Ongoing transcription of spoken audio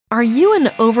Are you an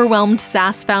overwhelmed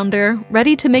SaaS founder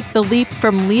ready to make the leap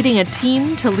from leading a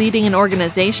team to leading an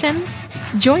organization?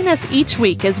 Join us each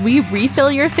week as we refill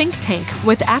your think tank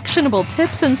with actionable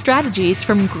tips and strategies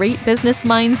from great business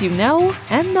minds you know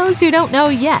and those you don't know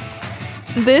yet.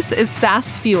 This is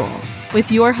SaaS Fuel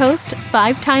with your host,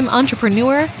 5-time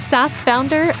entrepreneur, SaaS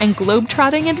founder, and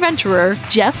globetrotting adventurer,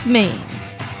 Jeff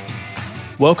Maines.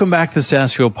 Welcome back to the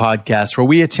SaaS Fuel Podcast, where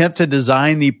we attempt to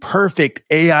design the perfect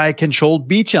AI-controlled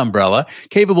beach umbrella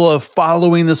capable of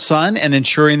following the sun and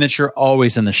ensuring that you're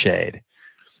always in the shade.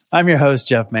 I'm your host,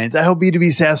 Jeff Maines. I help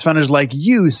B2B SaaS founders like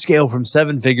you scale from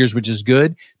 7 figures, which is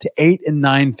good, to 8 and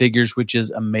 9 figures, which is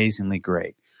amazingly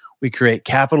great. We create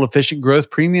capital-efficient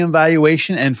growth, premium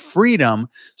valuation, and freedom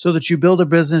so that you build a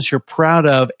business you're proud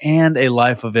of and a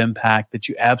life of impact that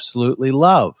you absolutely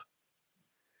love.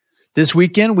 This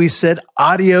weekend, we said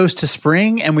adios to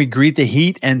spring and we greet the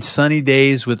heat and sunny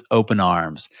days with open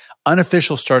arms.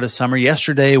 Unofficial start of summer.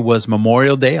 Yesterday was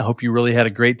Memorial Day. I hope you really had a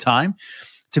great time.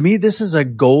 To me, this is a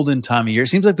golden time of year. It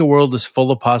seems like the world is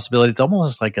full of possibilities. It's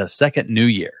almost like a second new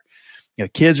year. You know,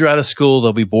 kids are out of school.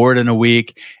 They'll be bored in a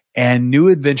week and new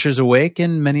adventures awake,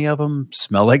 and many of them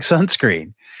smell like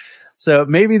sunscreen. So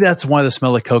maybe that's why the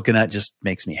smell of coconut just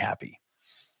makes me happy.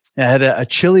 I had a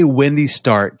chilly, windy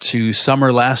start to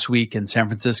summer last week in San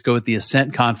Francisco at the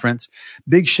Ascent conference.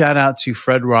 Big shout out to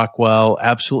Fred Rockwell.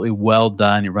 Absolutely well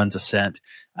done. He runs Ascent.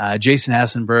 Jason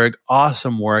Hassenberg,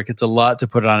 awesome work. It's a lot to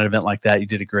put on an event like that. You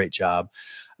did a great job.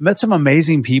 I met some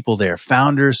amazing people there,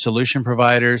 founders, solution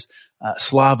providers,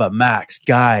 Slava, Max,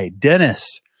 Guy,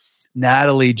 Dennis,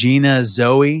 Natalie, Gina,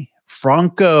 Zoe,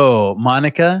 Franco,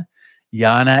 Monica,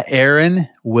 Yana, Aaron,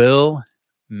 Will,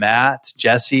 Matt,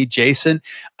 Jesse, Jason.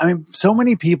 I mean, so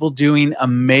many people doing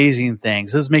amazing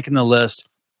things. This is making the list.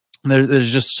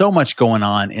 There's just so much going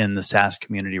on in the SaaS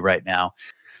community right now.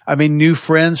 I mean, new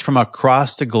friends from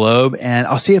across the globe, and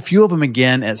I'll see a few of them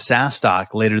again at SaaS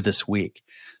Talk later this week.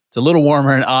 It's a little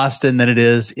warmer in Austin than it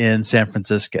is in San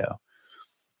Francisco.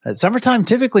 Summertime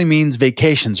typically means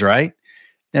vacations, right?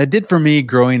 Now, it did for me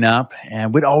growing up,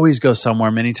 and we'd always go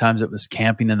somewhere. Many times it was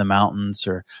camping in the mountains,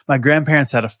 or my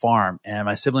grandparents had a farm, and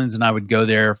my siblings and I would go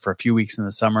there for a few weeks in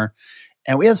the summer,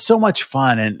 and we had so much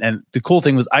fun. And the cool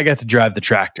thing was I got to drive the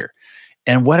tractor.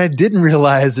 And what I didn't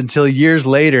realize until years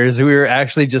later is we were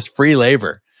actually just free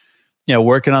labor, you know,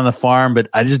 working on the farm, but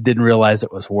I just didn't realize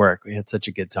it was work. We had such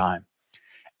a good time.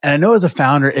 And I know as a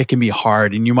founder, it can be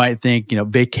hard. And you might think, you know,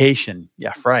 vacation.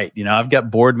 Yeah, right. You know, I've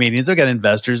got board meetings. I've got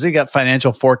investors. I've got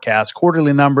financial forecasts,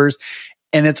 quarterly numbers,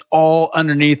 and it's all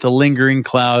underneath the lingering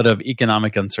cloud of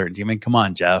economic uncertainty. I mean, come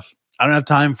on, Jeff. I don't have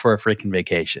time for a freaking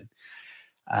vacation.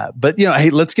 But, you know,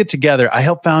 hey, let's get together. I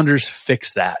help founders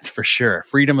fix that for sure.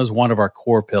 Freedom is one of our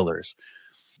core pillars.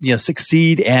 You know,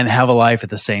 succeed and have a life at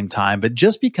the same time. But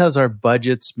just because our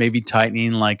budgets may be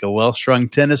tightening like a well-strung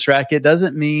tennis racket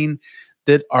doesn't mean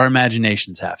that our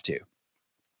imaginations have to. You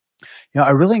know,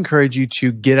 I really encourage you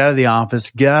to get out of the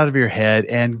office, get out of your head,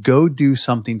 and go do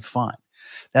something fun.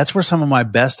 That's where some of my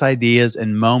best ideas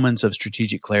and moments of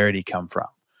strategic clarity come from.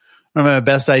 One of my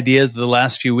best ideas of the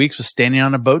last few weeks was standing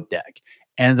on a boat deck.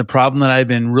 And the problem that I've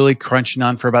been really crunching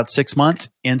on for about 6 months,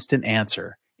 instant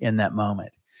answer in that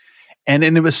moment. And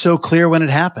it was so clear when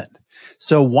it happened.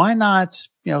 So why not,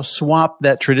 you know, swap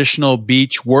that traditional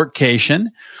beach workcation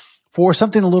for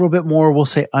something a little bit more, we'll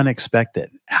say,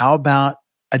 unexpected? How about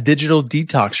a digital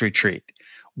detox retreat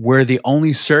where the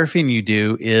only surfing you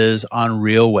do is on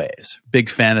real waves? Big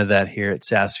fan of that here at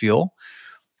SaaS Fuel.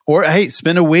 Or, hey,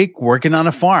 spend a week working on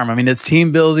a farm. I mean, it's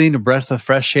team building, a breath of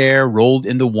fresh air rolled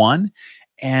into one,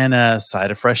 and a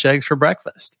side of fresh eggs for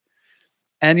breakfast.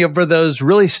 And, you know, for those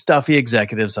really stuffy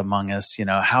executives among us, you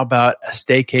know, how about a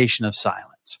staycation of silence?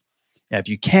 If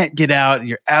you can't get out,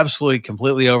 you're absolutely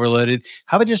completely overloaded.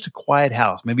 How about just a quiet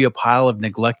house? Maybe a pile of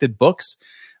neglected books,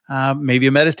 maybe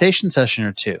a meditation session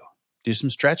or two. Do some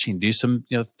stretching, do some,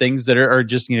 you know, things that are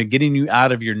just, you know, getting you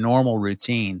out of your normal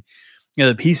routine. You know,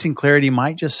 the peace and clarity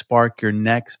might just spark your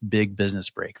next big business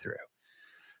breakthrough.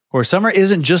 Of course, summer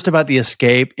isn't just about the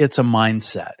escape, it's a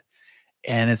mindset.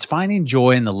 And it's finding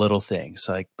joy in the little things.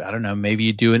 Like, I don't know, maybe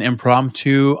you do an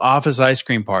impromptu office ice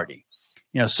cream party.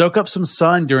 You know, soak up some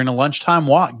sun during a lunchtime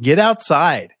walk. Get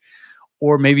outside.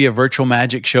 Or maybe a virtual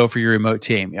magic show for your remote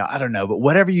team. You know, I don't know. But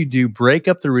whatever you do, break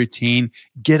up the routine,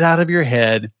 get out of your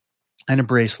head, and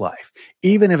embrace life.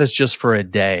 Even if it's just for a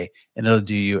day, and it'll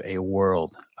do you a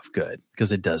world of good,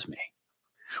 because it does me.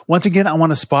 Once again, I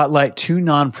want to spotlight 2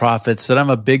 nonprofits that I'm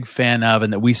a big fan of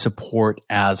and that we support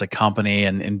as a company,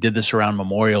 and did this around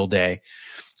Memorial Day.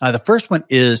 The first one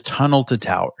is Tunnel to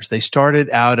Towers. They started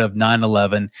out of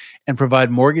 9/11 and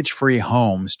provide mortgage-free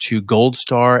homes to Gold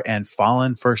Star and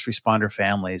fallen first responder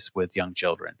families with young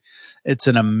children. It's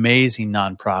an amazing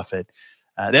nonprofit.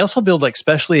 They also build like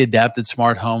specially adapted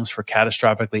smart homes for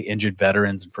catastrophically injured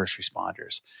veterans and first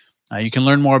responders. You can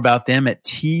learn more about them at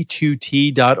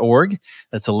t2t.org.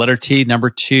 That's a letter T,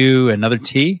 number 2, another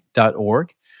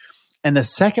T.org. And the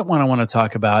second one I want to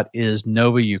talk about is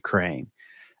Nova Ukraine.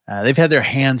 They've had their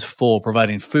hands full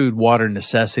providing food, water,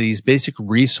 necessities, basic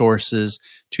resources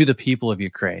to the people of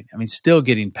Ukraine. I mean, still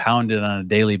getting pounded on a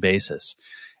daily basis.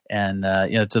 And,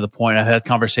 to the point, I've had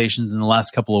conversations in the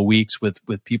last couple of weeks with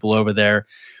people over there.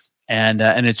 And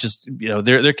it's just,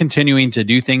 they're continuing to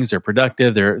do things. They're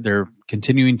productive. They're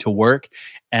continuing to work.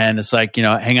 And it's like,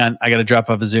 hang on, I got to drop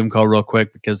off a Zoom call real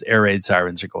quick because air raid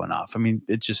sirens are going off. I mean,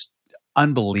 it's just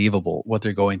unbelievable what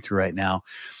they're going through right now.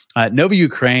 Nova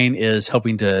Ukraine is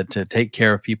helping to take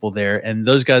care of people there. And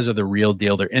those guys are the real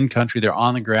deal. They're in country. They're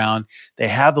on the ground. They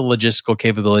have the logistical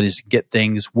capabilities to get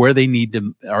things where they need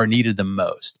them are needed the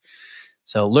most.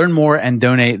 So learn more and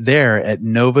donate there at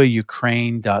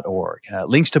novaukraine.org.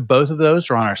 Links to both of those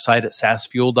are on our site at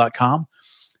saasfuel.com.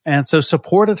 And so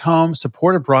support at home,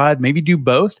 support abroad, maybe do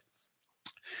both.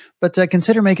 But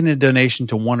consider making a donation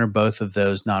to one or both of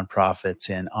those nonprofits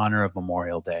in honor of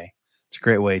Memorial Day. It's a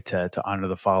great way to honor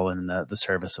the fallen and the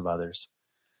service of others.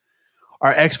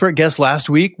 Our expert guest last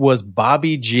week was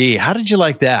Bobby G. How did you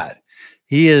like that?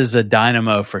 He is a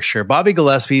dynamo for sure. Bobby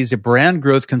Gillespie is a brand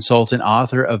growth consultant,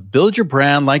 author of Build Your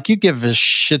Brand Like You Give a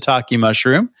Shiitake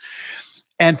Mushroom,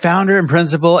 and founder and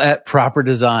principal at Proper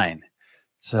Design.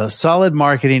 So solid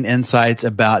marketing insights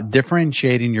about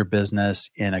differentiating your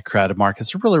business in a crowded market.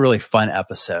 It's a really, really fun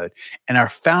episode. And our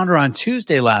founder on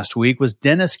Tuesday last week was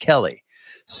Dennis Kelly.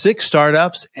 6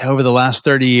 startups over the last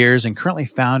 30 years and currently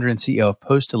founder and CEO of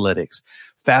Postalytics,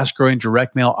 fast-growing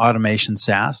direct mail automation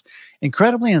SaaS.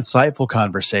 Incredibly insightful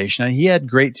conversation. And he had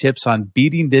great tips on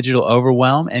beating digital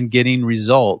overwhelm and getting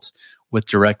results with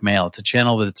direct mail. It's a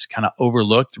channel that's kind of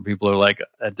overlooked. People are like,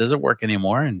 that doesn't work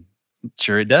anymore. And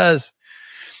sure it does.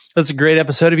 That's a great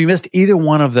episode. If you missed either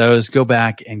one of those, go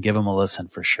back and give them a listen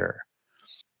for sure.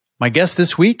 My guest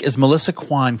this week is Melissa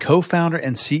Kwan, co-founder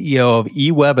and CEO of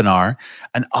eWebinar,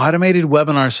 an automated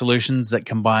webinar solutions that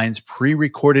combines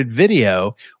pre-recorded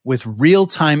video with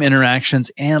real-time interactions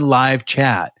and live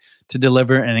chat to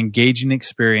deliver an engaging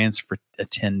experience for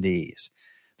attendees.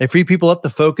 They free people up to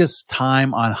focus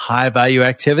time on high-value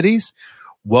activities.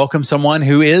 Welcome someone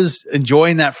who is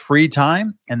enjoying that free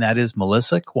time, and that is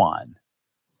Melissa Kwan.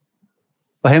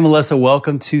 Well, hey, Melissa,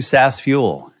 welcome to SaaS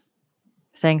Fuel.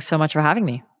 Thanks so much for having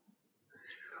me.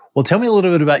 Well, tell me a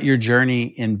little bit about your journey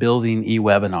in building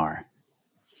eWebinar.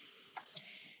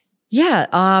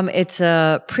 Yeah, it's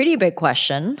a pretty big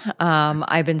question.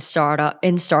 I've been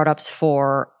in startups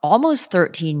for almost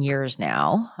 13 years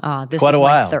now. This Quite is a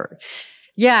while. My third.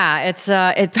 Yeah, it's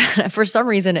for some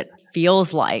reason it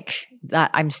feels like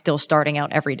that I'm still starting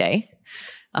out every day.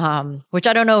 Which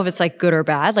I don't know if it's like good or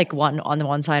bad. Like on the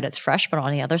one side, it's fresh, but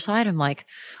on the other side, I'm like,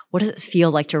 what does it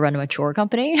feel like to run a mature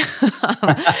company?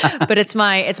 But it's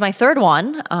my third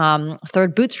one,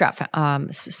 third bootstrap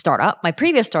startup. My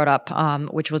previous startup,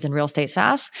 which was in real estate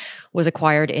SaaS, was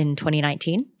acquired in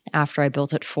 2019 after I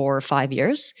built it for 5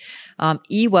 years.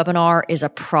 eWebinar is a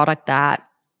product that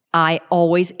I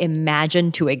always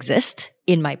imagined to exist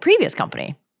in my previous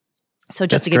company. So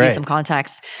just to give you some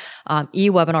context,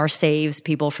 eWebinar saves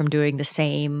people from doing the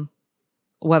same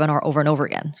webinar over and over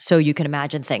again. So you can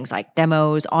imagine things like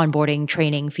demos, onboarding,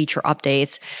 training, feature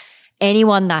updates.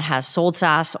 Anyone that has sold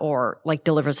SaaS or like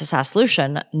delivers a SaaS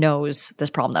solution knows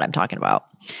this problem that I'm talking about.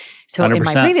 So 100%. In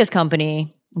my previous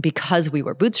company, because we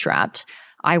were bootstrapped,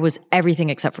 I was everything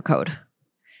except for code.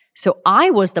 So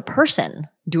I was the person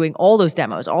doing all those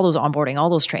demos, all those onboarding, all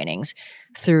those trainings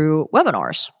through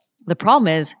webinars. The problem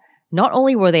is, not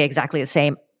only were they exactly the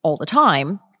same all the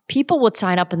time, people would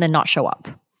sign up and then not show up.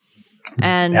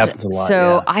 And happens a lot,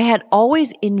 so yeah. I had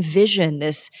always envisioned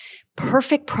this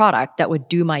perfect product that would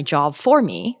do my job for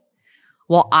me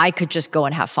while I could just go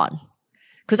and have fun.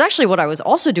 Because actually what I was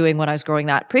also doing when I was growing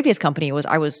that previous company was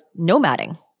I was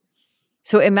nomading.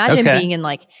 So imagine being in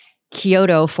like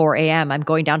Kyoto 4 a.m. I'm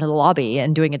going down to the lobby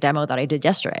and doing a demo that I did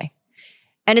yesterday.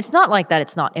 And it's not like that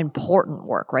it's not important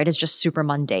work, right? It's just super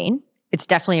mundane. It's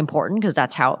definitely important because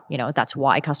that's how, that's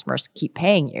why customers keep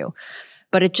paying you.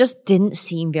 But it just didn't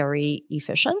seem very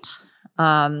efficient.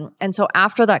 And so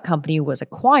after that company was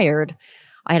acquired,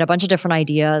 I had a bunch of different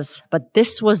ideas, but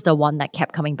this was the one that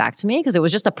kept coming back to me because it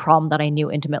was just a problem that I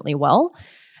knew intimately well.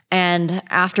 And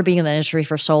after being in the industry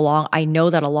for so long, I know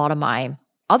that a lot of my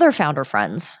other founder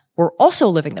friends were also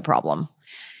living the problem,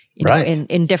 you know,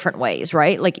 in different ways,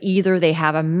 right? Like either they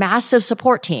have a massive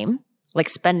support team, like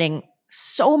spending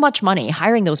so much money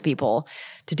hiring those people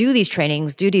to do these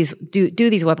trainings, do these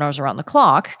webinars around the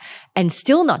clock, and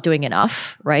still not doing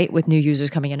enough, right? With new users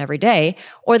coming in every day,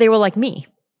 or they were like me,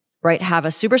 right? Have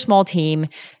a super small team,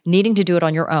 needing to do it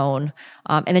on your own,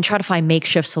 and then try to find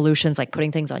makeshift solutions like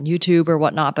putting things on YouTube or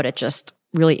whatnot, but it just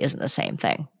really isn't the same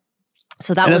thing.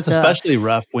 So that was especially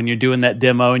rough when you're doing that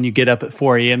demo and you get up at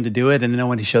 4 a.m. to do it and then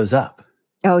nobody shows up.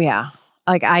 Oh yeah.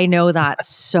 Like I know that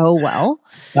so well.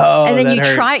 Oh, and then that you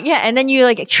hurts. and then you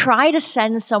like try to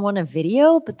send someone a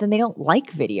video, but then they don't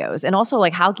like videos. And also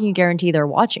like, how can you guarantee they're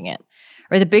watching it?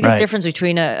 Right. The biggest difference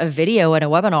between a video and a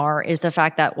webinar is the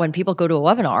fact that when people go to a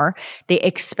webinar, they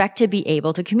expect to be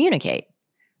able to communicate.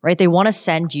 Right? They want to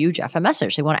send you, Jeff, a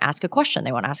message. They want to ask a question.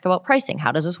 They want to ask about pricing.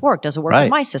 How does this work? Does it work in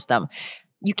my system?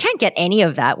 You can't get any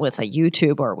of that with a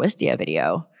YouTube or a Wistia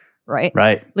video, right?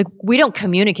 Right. Like we don't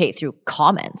communicate through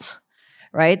comments,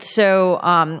 right? So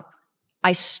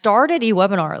I started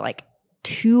eWebinar like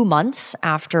 2 months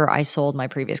after I sold my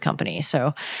previous company.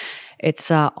 So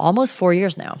it's almost 4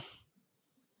 years now.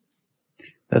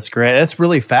 That's great. That's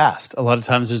really fast. A lot of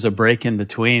times there's a break in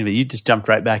between, but you just jumped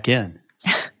right back in.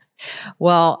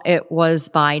 Well, it was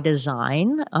by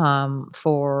design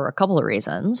for a couple of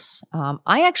reasons.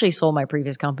 I actually sold my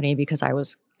previous company because I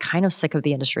was kind of sick of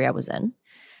the industry I was in.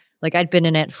 Like I'd been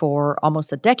in it for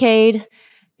almost a decade.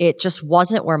 It just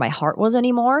wasn't where my heart was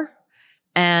anymore.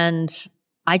 And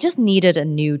I just needed a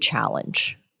new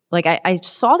challenge. Like I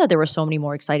saw that there were so many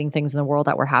more exciting things in the world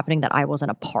that were happening that I wasn't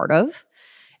a part of.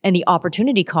 And the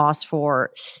opportunity cost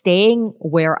for staying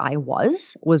where I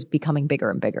was becoming bigger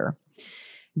and bigger.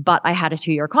 But I had a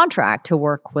 2-year contract to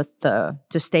work with to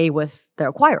stay with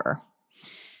the acquirer.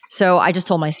 So I just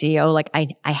told my CEO, like,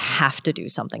 I have to do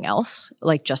something else,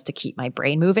 like just to keep my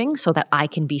brain moving so that I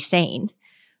can be sane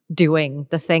doing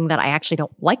the thing that I actually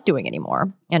don't like doing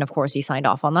anymore. And of course, he signed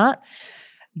off on that.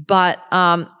 But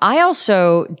I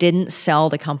also didn't sell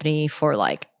the company for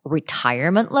like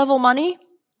retirement level money.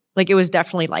 Like it was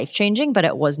definitely life-changing, but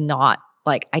it was not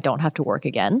like I don't have to work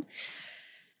again.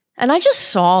 And I just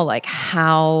saw like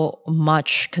how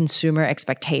much consumer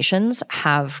expectations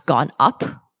have gone up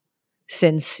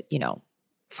since,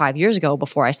 5 years ago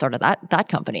before I started that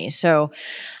company. So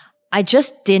I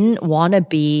just didn't want to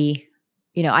be,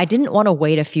 I didn't want to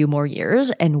wait a few more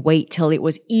years and wait till it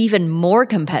was even more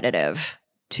competitive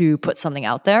to put something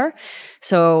out there.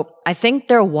 So I think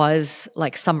there was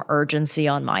like some urgency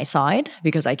on my side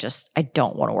because I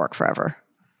don't want to work forever.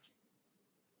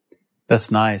 That's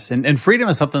nice. And freedom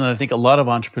is something that I think a lot of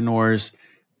entrepreneurs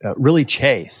really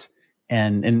chase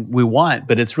and we want,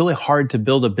 but it's really hard to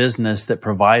build a business that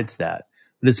provides that.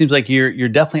 But it seems like you're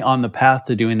definitely on the path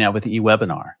to doing that with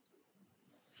eWebinar.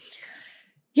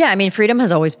 Yeah, I mean, freedom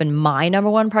has always been my number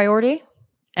one priority.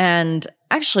 And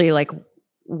actually, like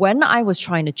when I was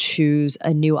trying to choose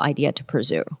a new idea to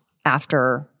pursue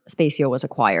after Spaceo was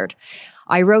acquired,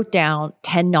 I wrote down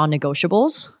 10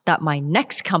 non-negotiables that my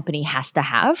next company has to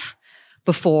have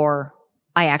before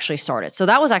I actually started. So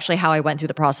that was actually how I went through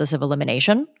the process of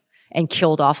elimination and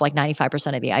killed off like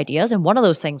 95% of the ideas. And one of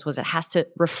those things was it has to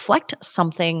reflect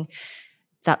something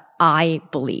that I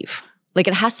believe. Like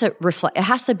it has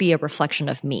to be a reflection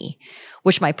of me,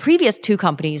 which my previous 2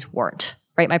 companies weren't,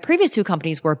 right? My previous 2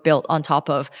 companies were built on top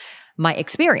of my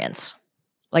experience.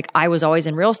 Like I was always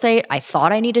in real estate. I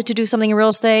thought I needed to do something in real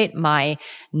estate. My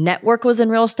network was in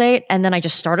real estate. And then I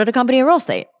just started a company in real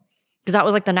estate because that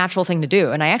was like the natural thing to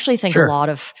do. And I actually think a lot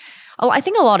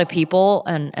of people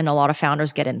and a lot of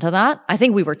founders get into that. I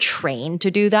think we were trained to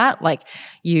do that. Like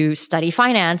you study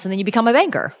finance and then you become a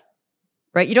banker,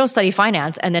 right? You don't study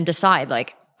finance and then decide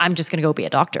like, I'm just going to go be a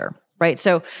doctor, right?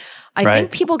 So I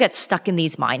think people get stuck in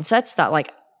these mindsets that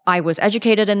like, I was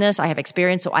educated in this, I have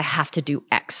experience, so I have to do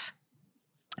X.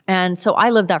 And so I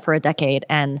lived that for a decade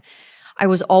and I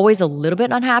was always a little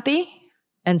bit unhappy.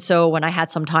 And so when I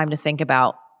had some time to think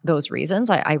about those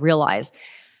reasons, I realized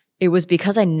it was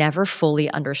because I never fully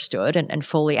understood and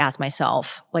fully asked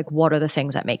myself, like, what are the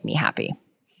things that make me happy?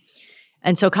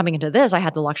 And so coming into this, I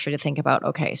had the luxury to think about,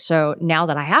 okay, so now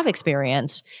that I have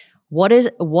experience, what is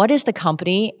the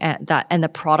company and the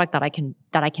product that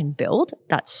I can build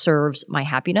that serves my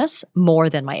happiness more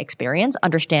than my experience,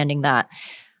 understanding that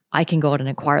I can go out and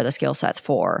acquire the skill sets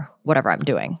for whatever I'm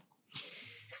doing.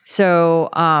 So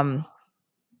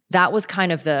that was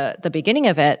kind of the beginning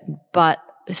of it. But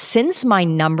since my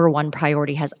number one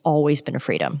priority has always been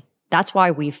freedom, that's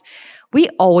why we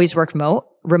always worked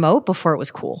remote before it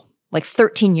was cool. Like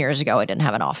 13 years ago, I didn't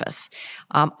have an office.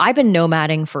 I've been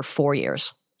nomading for 4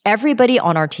 years. everybody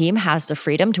on our team has the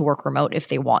freedom to work remote if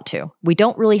they want to. We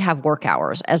don't really have work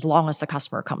hours as long as the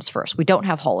customer comes first. We don't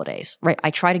have holidays, right?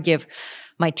 I try to give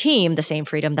my team the same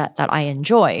freedom that I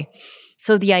enjoy.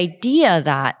 So the idea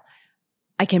that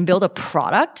I can build a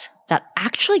product that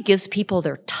actually gives people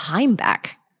their time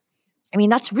back, I mean,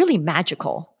 that's really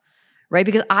magical, right?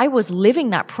 Because I was living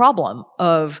that problem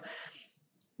of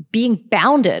being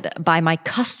bounded by my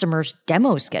customer's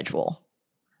demo schedule.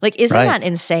 Like, isn't that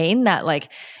insane that like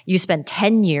you spend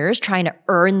 10 years trying to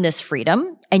earn this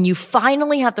freedom and you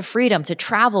finally have the freedom to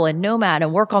travel and nomad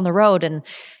and work on the road and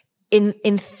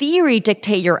in theory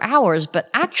dictate your hours, but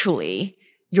actually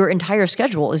your entire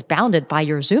schedule is bounded by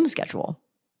your Zoom schedule.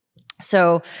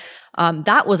 So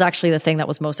that was actually the thing that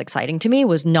was most exciting to me,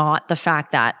 was not the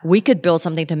fact that we could build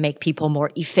something to make people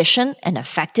more efficient and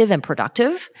effective and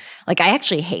productive. Like, I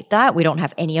actually hate that. We don't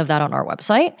have any of that on our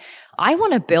website. I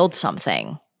want to build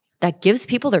something that gives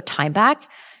people their time back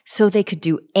so they could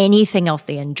do anything else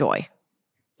they enjoy,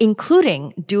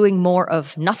 including doing more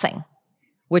of nothing,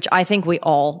 which I think we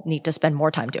all need to spend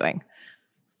more time doing.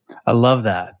 I love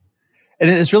that. And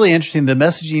it's really interesting. The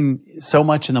messaging so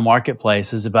much in the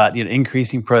marketplace is about,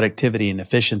 increasing productivity and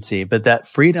efficiency, but that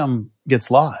freedom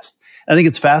gets lost. I think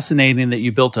it's fascinating that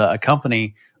you built a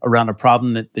company around a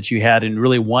problem that you had and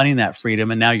really wanting that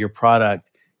freedom. And now your product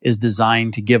is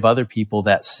designed to give other people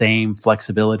that same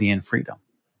flexibility and freedom.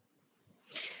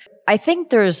 I think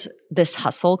there's this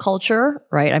hustle culture,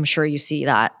 right? I'm sure you see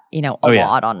that, a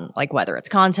lot on like whether it's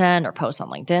content or posts on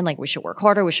LinkedIn, like we should work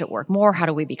harder, we should work more. How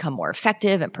do we become more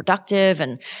effective and productive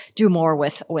and do more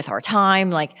with our time?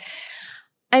 Like,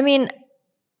 I mean,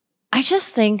 I just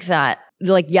think that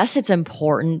like, yes, it's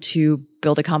important to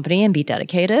build a company and be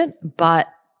dedicated, but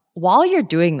while you're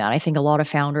doing that, I think a lot of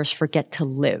founders forget to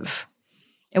live.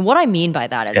 And what I mean by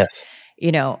that is,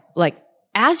 like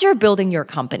as you're building your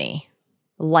company,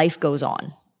 life goes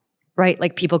on, right?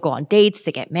 Like people go on dates,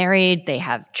 they get married, they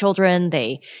have children,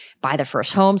 they buy their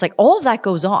first homes, like all of that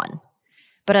goes on.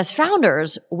 But as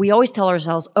founders, we always tell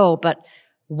ourselves, oh, but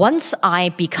once I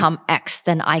become X,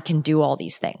 then I can do all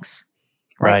these things.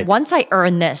 Right? Once I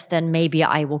earn this, then maybe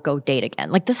I will go date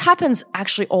again. Like this happens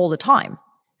actually all the time,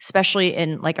 especially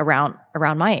in like around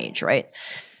my age, right?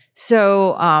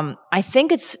 So I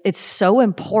think it's so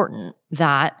important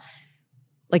that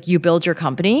like you build your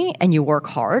company and you work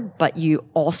hard, but you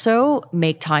also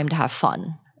make time to have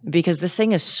fun, because this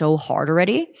thing is so hard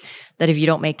already that if you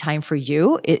don't make time for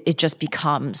you, it just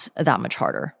becomes that much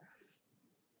harder.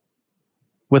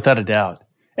 Without a doubt.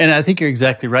 And I think you're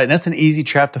exactly right. And that's an easy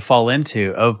trap to fall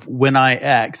into of when I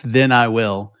X, then I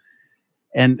will.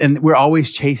 And we're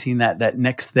always chasing that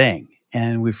next thing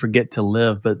and we forget to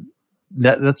live. But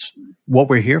that's what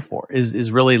we're here for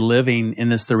is really living in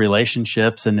the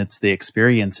relationships and it's the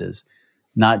experiences,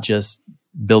 not just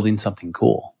building something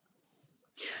cool.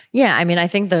 Yeah. I mean, I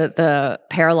think the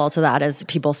parallel to that is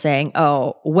people saying,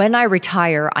 oh, when I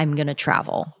retire, I'm going to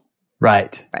travel.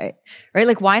 Right.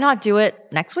 Like, why not do it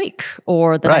next week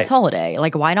or the next holiday?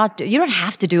 Like, why not you don't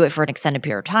have to do it for an extended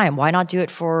period of time. Why not do it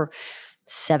for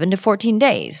 7 to 14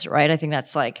 days, right? I think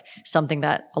that's like something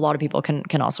that a lot of people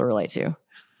can also relate to.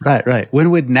 Right.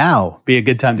 When would now be a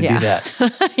good time to do that?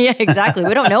 Yeah, exactly.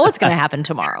 We don't know what's going to happen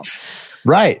tomorrow.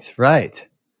 Right.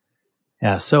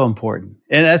 Yeah, so important.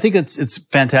 And I think it's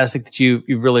fantastic that you've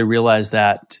really realized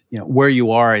that, where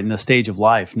you are in the stage of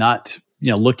life, not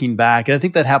looking back. And I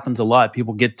think that happens a lot.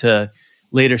 People get to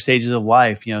later stages of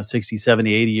life, 60,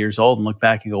 70, 80 years old and look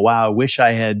back and go, wow, I wish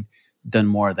I had done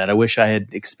more of that. I wish I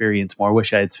had experienced more. I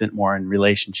wish I had spent more in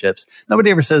relationships.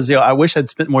 Nobody ever says, I wish I'd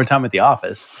spent more time at the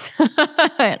office.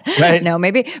 Right? No,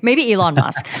 maybe Elon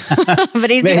Musk, but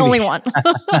he's the only one.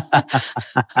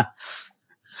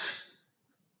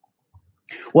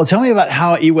 Well, tell me about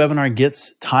how eWebinar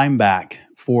gets time back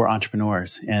for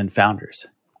entrepreneurs and founders.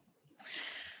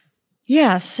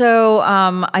 Yeah, so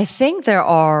I think there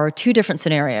are two different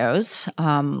scenarios,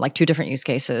 like two different use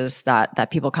cases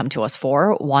that people come to us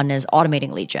for. One is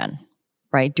automating lead gen,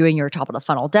 right? Doing your top of the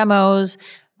funnel demos,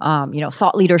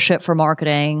 thought leadership for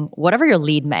marketing, whatever your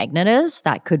lead magnet is.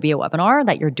 That could be a webinar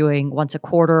that you're doing once a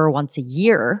quarter, once a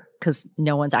year, because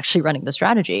no one's actually running the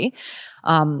strategy.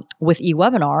 With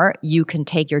eWebinar, you can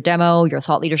take your demo, your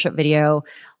thought leadership video,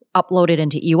 upload it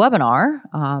into eWebinar,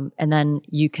 and then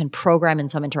you can program in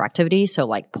some interactivity. So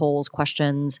like polls,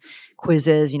 questions,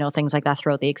 quizzes, things like that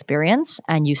throughout the experience.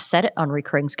 And you set it on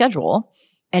recurring schedule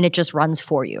and it just runs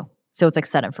for you. So it's like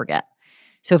set and forget.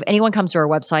 So if anyone comes to our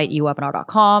website,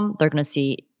 ewebinar.com, they're going to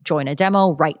see join a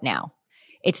demo right now.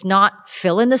 It's not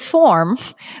fill in this form,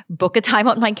 book a time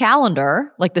on my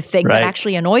calendar, like the thing that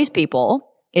actually annoys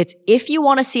people. It's if you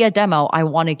want to see a demo, I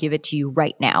want to give it to you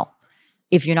right now.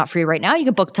 If you're not free right now, you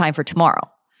can book time for tomorrow.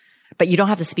 But you don't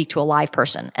have to speak to a live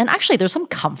person. And actually, there's some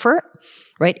comfort,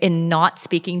 right, in not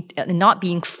speaking, not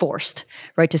being forced,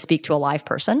 right, to speak to a live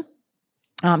person.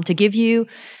 To give you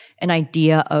an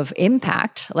idea of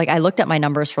impact, like I looked at my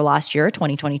numbers for last year,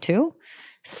 2022,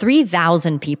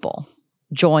 3,000 people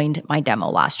joined my demo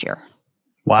last year.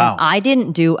 Wow. And I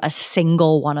didn't do a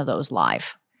single one of those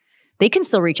live. They can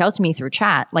still reach out to me through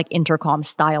chat, like intercom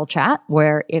style chat,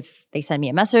 where if they send me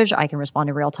a message, I can respond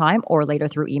in real time, or later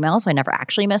through email, so I never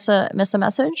actually miss a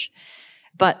message.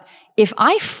 But if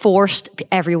I forced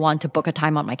everyone to book a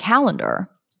time on my calendar,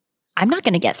 I'm not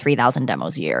going to get 3,000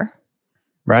 demos a year.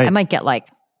 Right. I might get like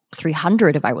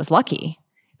 300 if I was lucky,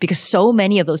 because so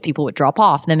many of those people would drop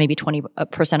off, and then maybe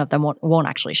 20% of them won't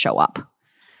actually show up.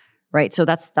 Right. So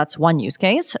that's one use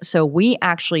case. So we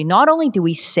actually, not only do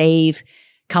we save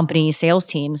companies, sales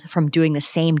teams from doing the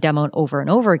same demo over and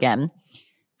over again,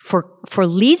 for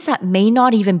leads that may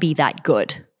not even be that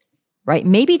good, right?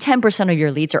 Maybe 10% of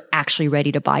your leads are actually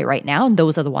ready to buy right now, and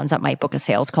those are the ones that might book a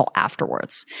sales call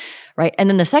afterwards, right? And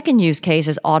then the second use case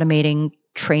is automating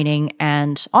training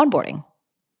and onboarding,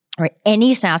 right?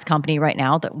 Any SaaS company right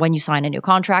now, that when you sign a new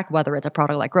contract, whether it's a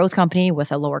product-led growth company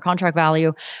with a lower contract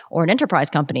value or an enterprise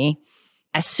company,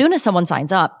 as soon as someone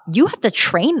signs up, you have to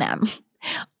train them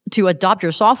to adopt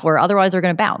your software, otherwise they're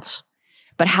going to bounce.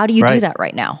 But how do you do that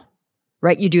right now?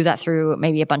 Right? You do that through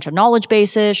maybe a bunch of knowledge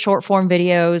bases, short form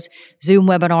videos, Zoom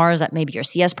webinars that maybe your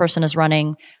CS person is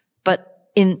running. But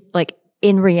in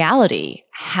reality,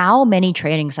 how many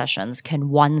training sessions can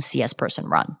one CS person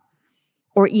run?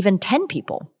 Or even 10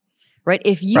 people, right?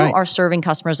 If you are serving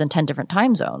customers in 10 different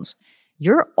time zones,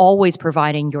 you're always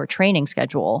providing your training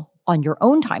schedule on your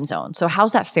own time zone. So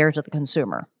how's that fair to the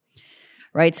consumer?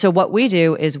 Right. So what we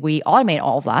do is we automate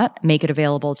all of that, make it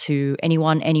available to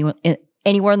anyone, anywhere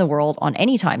in the world on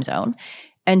any time zone,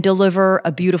 and deliver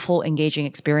a beautiful, engaging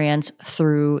experience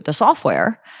through the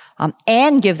software,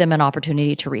 and give them an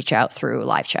opportunity to reach out through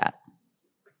live chat.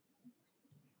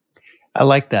 I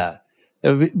like that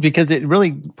because it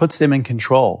really puts them in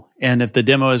control. And if the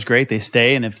demo is great, they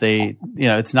stay. And if they,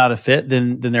 it's not a fit,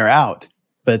 then they're out.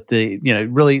 But it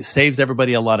really saves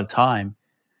everybody a lot of time.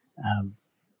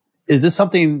 Is this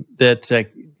something that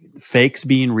fakes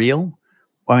being real?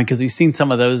 I mean, because we've seen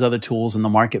some of those other tools in the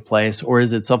marketplace, or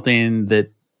is it something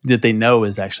that they know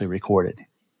is actually recorded?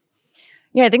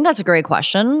 Yeah, I think that's a great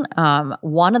question.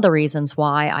 One of the reasons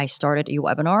why I started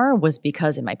eWebinar was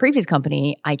because in my previous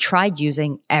company, I tried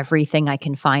using everything I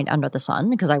can find under the sun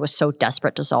because I was so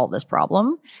desperate to solve this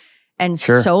problem. And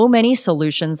so many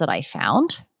solutions that I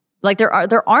found, like there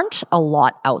aren't a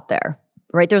lot out there.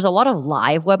 Right? There's a lot of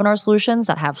live webinar solutions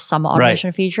that have some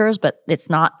automation features, but it's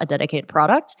not a dedicated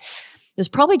product. There's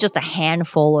probably just a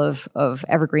handful of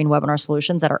Evergreen webinar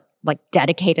solutions that are like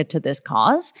dedicated to this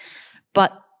cause,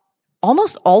 but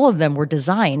almost all of them were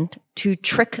designed to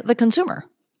trick the consumer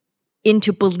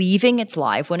into believing it's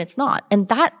live when it's not. And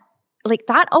that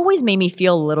always made me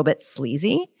feel a little bit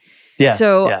sleazy.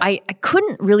 So I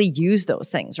couldn't really use those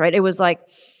things, right? It was like,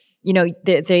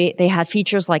 they had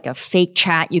features like a fake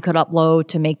chat you could upload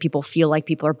to make people feel like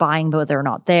people are buying, but they're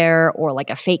not there, or like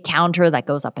a fake counter that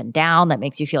goes up and down that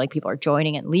makes you feel like people are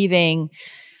joining and leaving.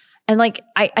 And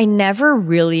I never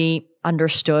really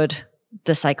understood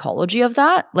the psychology of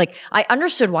that. Like I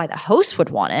understood why the host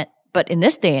would want it, but in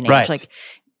this day and age, like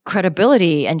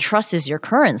credibility and trust is your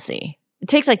currency. It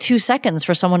takes like 2 seconds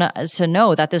for someone to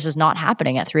know that this is not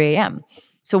happening at 3 a.m.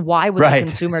 So why would the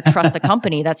consumer trust a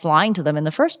company that's lying to them in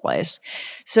the first place?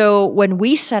 So when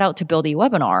we set out to build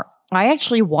eWebinar, I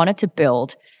actually wanted to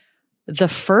build the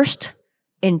first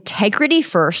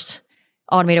integrity-first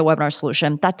automated webinar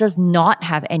solution that does not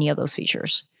have any of those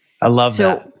features. I love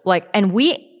that. And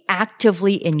we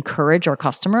actively encourage our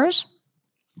customers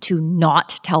to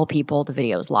not tell people the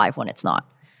video is live when it's not.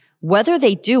 Whether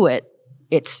they do it,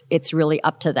 it's really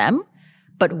up to them,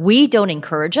 but we don't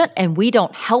encourage it and we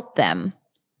don't help them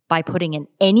by putting in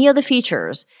any of the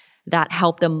features that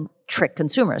help them trick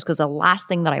consumers. Because the last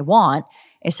thing that I want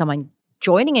is someone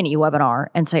joining an eWebinar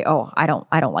and say, "Oh, I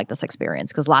don't like this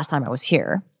experience because last time I was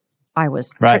here, I was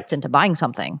tricked into buying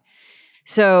something."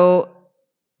 So,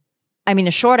 I mean,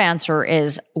 the short answer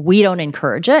is we don't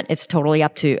encourage it. It's totally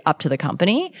up to the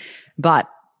company, but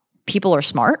people are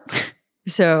smart.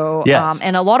 So,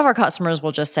 and a lot of our customers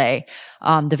will just say,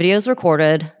 "The video is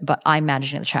recorded, but I'm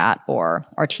managing the chat, or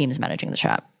our team is managing the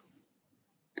chat."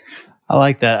 I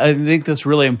like that. I think that's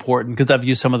really important because I've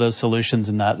used some of those solutions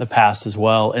in the past as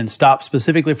well, and stopped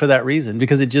specifically for that reason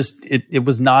because it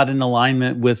was not in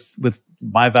alignment with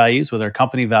my values, with our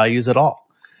company values at all.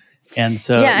 And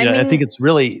so I think it's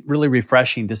really, really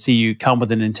refreshing to see you come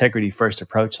with an integrity first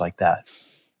approach like that.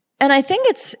 And I think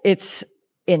it's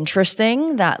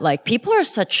interesting that like people are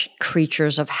such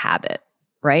creatures of habit,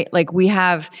 right? Like we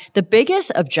have the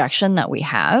biggest objection that we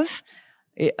have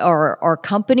are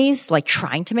companies like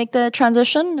trying to make the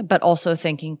transition, but also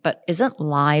thinking, but isn't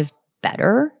live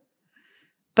better?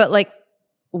 But like,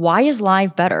 why is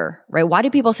live better, right? Why do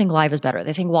people think live is better?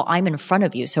 They think, well, I'm in front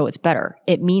of you, so it's better.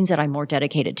 It means that I'm more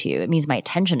dedicated to you. It means my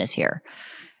attention is here.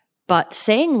 But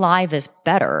saying live is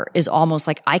better is almost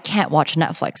like I can't watch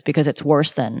Netflix because it's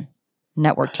worse than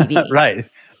network TV. Right.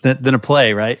 Than a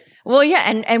play, right? Well, yeah.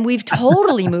 And we've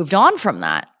totally moved on from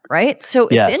that, right? So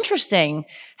it's interesting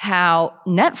how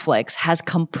Netflix has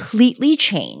completely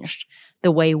changed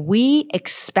the way we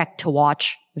expect to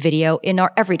watch video in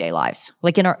our everyday lives,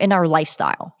 like in our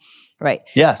lifestyle, right?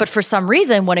 Yes. But for some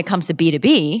reason, when it comes to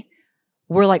B2B,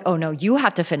 we're like, oh no, you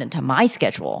have to fit into my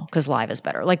schedule because live is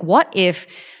better. Like what if,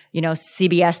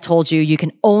 CBS told you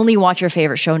can only watch your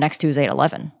favorite show next Tuesday at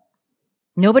 11?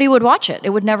 Nobody would watch it. It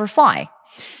would never fly.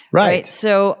 Right?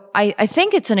 So I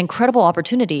think it's an incredible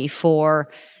opportunity for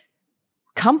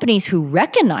companies who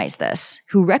recognize this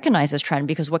trend,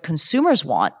 because what consumers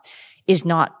want is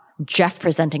not Jeff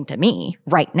presenting to me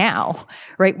right now,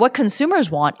 right? What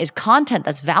consumers want is content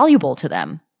that's valuable to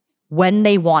them when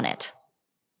they want it.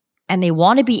 And they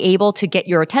want to be able to get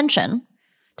your attention,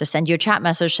 to send you a chat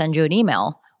message, send you an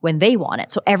email when they want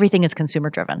it. So everything is consumer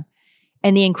driven.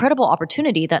 And the incredible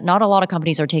opportunity that not a lot of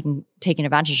companies are taking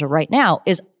advantage of right now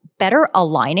is better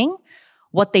aligning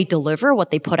what they deliver, what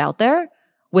they put out there,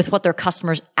 with what their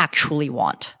customers actually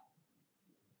want.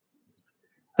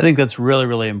 I think that's really,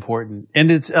 really important.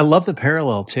 And I love the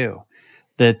parallel too,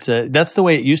 that's the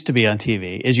way it used to be on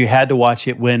TV, is you had to watch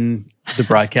it when the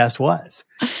broadcast was.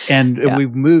 And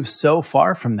we've moved so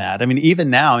far from that. I mean, even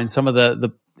now in some of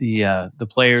the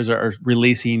players are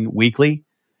releasing weekly,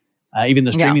 even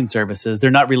the streaming services, they're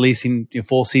not releasing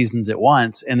full seasons at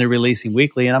once, and they're releasing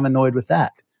weekly. And I'm annoyed with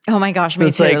that. Oh my gosh,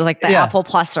 me too. Like the Apple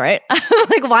Plus, right?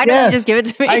 Like, why don't you just give it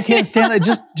to me? I can't stand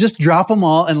that. Just drop them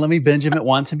all and let me binge them at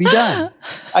once and be done.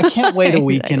 I can't wait a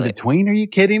week in between. Are you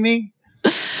kidding me?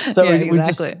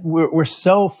 So we're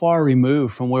so far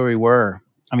removed from where we were.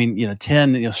 I mean,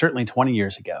 10, certainly 20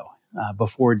 years ago,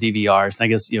 before DVRs, and I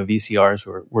guess VCRs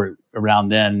were around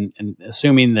then, and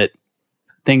assuming that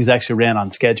things actually ran on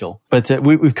schedule. But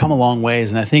we've come a long ways,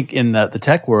 and I think in the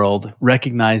tech world,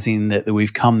 recognizing that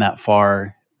we've come that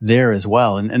far there as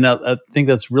well. And I think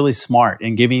that's really smart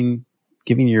in giving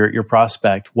your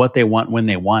prospect what they want when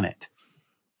they want it.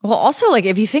 Well, also, like,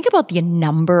 if you think about the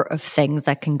number of things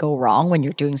that can go wrong when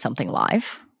you're doing something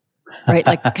live, right?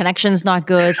 Like the connection's not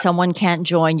good, someone can't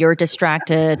join, you're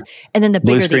distracted. And then the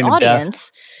bigger the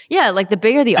audience, like the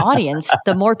bigger the audience,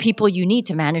 the more people you need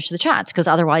to manage the chats, because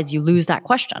otherwise you lose that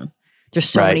question. There's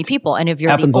so many people. And if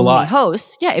you're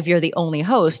the only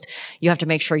host, you have to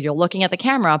make sure you're looking at the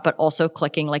camera, but also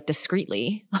clicking like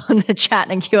discreetly on the chat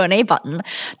and Q&A button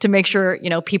to make sure,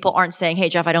 people aren't saying, hey,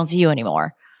 Jeff, I don't see you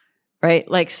anymore. Right?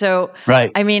 Like, so,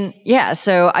 I mean,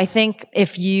 so I think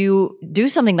if you do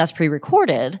something that's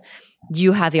pre-recorded,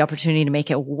 you have the opportunity to make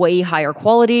it way higher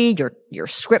quality. Your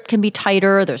script can be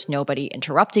tighter. There's nobody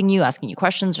interrupting you, asking you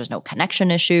questions. There's no connection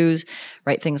issues,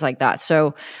 right? Things like that.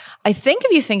 So I think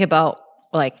if you think about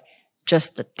like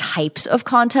just the types of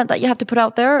content that you have to put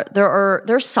out there,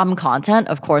 there's some content,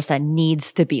 of course, that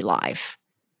needs to be live,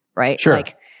 right? Sure.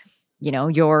 Like,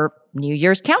 your New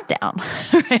Year's countdown,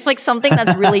 right? Like something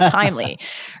that's really timely,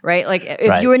 right? Like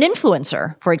if you're an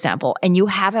influencer, for example, and you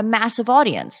have a massive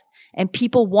audience and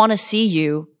people want to see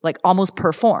you like almost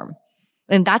perform,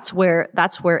 and that's where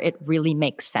it really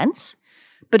makes sense.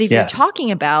 But if you're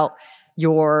talking about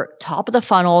your top of the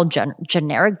funnel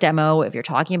generic demo, if you're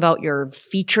talking about your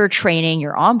feature training,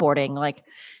 your onboarding, like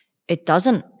it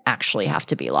doesn't actually have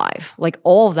to be live. Like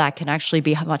all of that can actually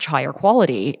be much higher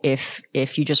quality if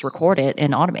you just record it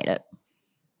and automate it.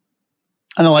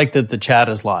 And I like that the chat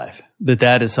is live,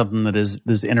 that is something that is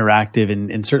interactive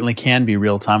and certainly can be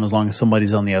real time as long as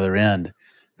somebody's on the other end.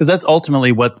 Because that's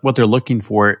ultimately what they're looking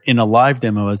for in a live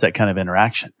demo, is that kind of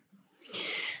interaction.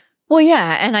 Well,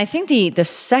 yeah. And I think the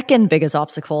second biggest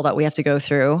obstacle that we have to go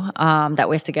through, that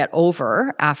we have to get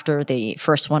over after the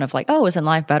first one of like, oh, isn't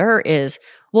live better, is,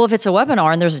 well, if it's a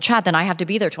webinar and there's a chat, then I have to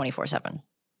be there 24/7.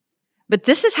 But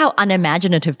this is how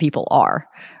unimaginative people are,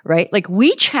 right? Like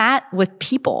we chat with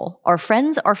people, our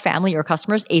friends, our family, our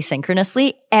customers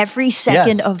asynchronously every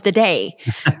second of the day,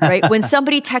 right? When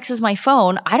somebody texts my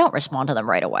phone, I don't respond to them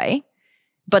right away,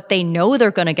 but they know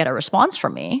they're going to get a response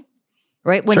from me,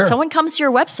 right? When someone comes to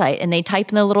your website and they type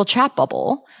in the little chat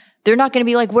bubble, They're not going to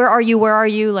be like, where are you? Where are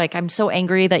you? Like, I'm so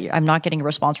angry that I'm not getting a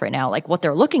response right now. Like, what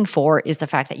they're looking for is the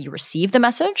fact that you receive the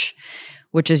message,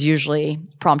 which is usually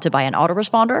prompted by an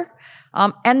autoresponder.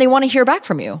 And they want to hear back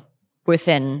from you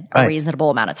within a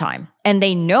reasonable amount of time. And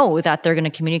they know that they're going to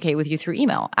communicate with you through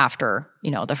email after,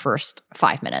 the first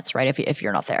 5 minutes, right? If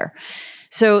you're not there.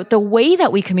 So the way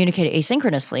that we communicate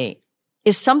asynchronously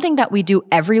is something that we do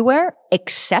everywhere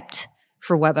except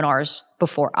for webinars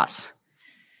before us.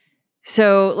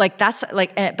 So but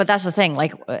that's the thing.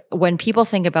 Like when people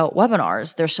think about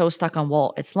webinars, they're so stuck on,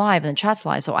 well, it's live and the chat's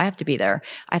live, so I have to be there.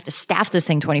 I have to staff this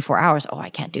thing 24 hours. Oh, I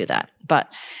can't do that. But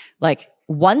like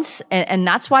once, and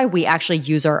that's why we actually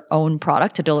use our own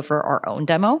product to deliver our own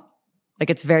demo. Like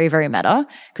it's very, very meta,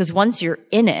 because once you're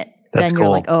in it, then you're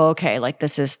like, oh, okay, like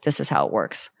this is how it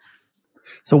works.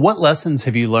 So what lessons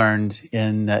have you learned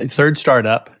in third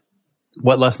startup?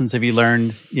 What lessons have you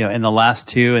learned, in the last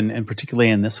two and particularly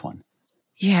in this one?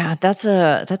 Yeah, that's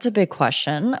a big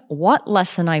question. What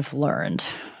lesson I've learned?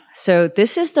 So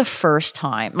this is the first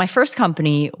time. My first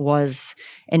company was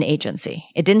an agency.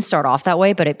 It didn't start off that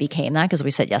way, but it became that because we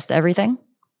said yes to everything.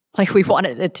 Like we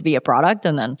wanted it to be a product,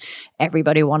 and then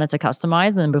everybody wanted to customize.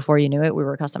 And then before you knew it, we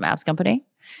were a custom apps company.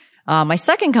 My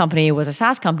second company was a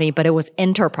SaaS company, but it was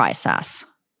enterprise SaaS.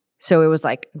 So it was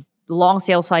like long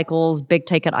sales cycles, big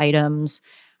ticket items,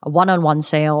 one-on-one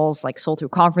sales, like sold through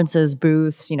conferences,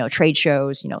 booths, trade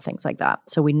shows, things like that.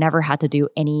 So we never had to do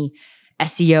any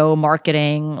SEO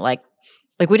marketing, like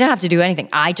we didn't have to do anything.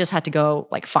 I just had to go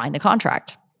like find the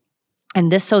contract.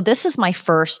 And this is my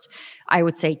first, I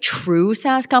would say, true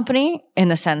SaaS company in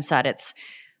the sense that it's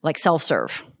like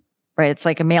self-serve, right? It's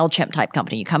like a MailChimp type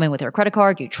company. You come in with your credit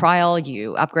card, you trial,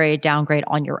 you upgrade, downgrade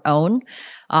on your own.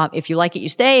 If you like it, you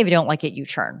stay. If you don't like it, you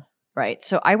churn. Right.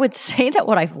 So I would say that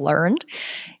what I've learned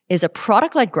is a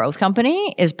product-led growth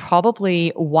company is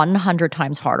probably 100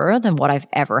 times harder than what I've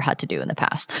ever had to do in the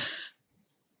past.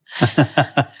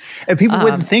 And people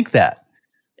wouldn't think that.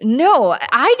 No,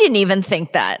 I didn't even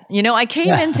think that. I came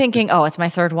in thinking, oh, it's my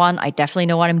third one. I definitely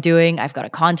know what I'm doing. I've got a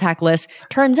contact list.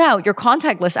 Turns out your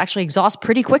contact list actually exhausts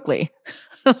pretty quickly.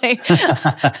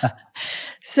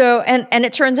 So, and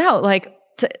it turns out like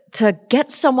to get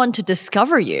someone to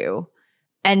discover you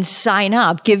and sign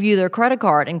up, give you their credit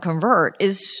card and convert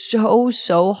is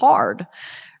so hard,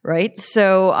 right?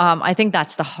 So I think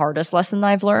that's the hardest lesson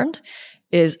I've learned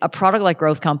is a product-like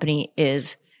growth company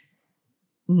is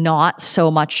not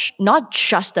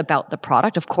just about the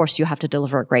product. Of course, you have to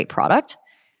deliver a great product,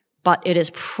 but it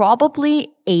is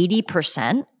probably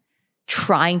 80%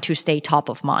 trying to stay top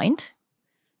of mind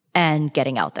and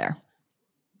getting out there.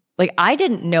 Like I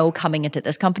didn't know coming into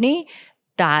this company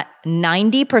that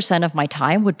 90% of my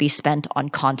time would be spent on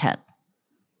content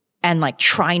and like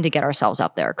trying to get ourselves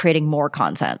up there, creating more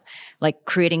content, like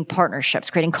creating partnerships,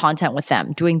 creating content with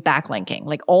them, doing backlinking.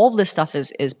 Like all of this stuff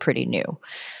is pretty new.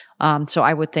 So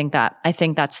I think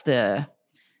that's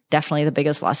definitely the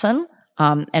biggest lesson.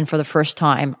 And for the first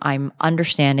time, I'm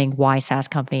understanding why SaaS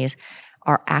companies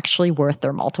are actually worth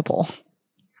their multiple.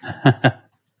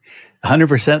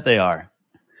 100% they are.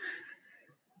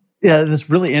 Yeah, that's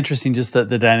really interesting, just the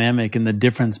dynamic and the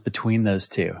difference between those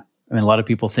two. I mean, a lot of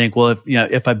people think, well,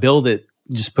 if I build it,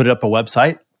 just put it up a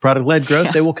website, product-led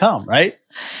growth, they will come, right?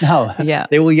 No,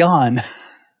 they will yawn.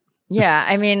 Yeah,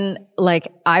 I mean, like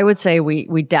I would say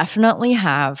we definitely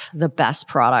have the best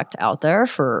product out there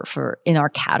for in our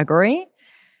category.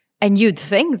 And you'd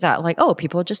think that like, oh,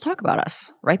 people just talk about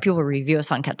us, right? People review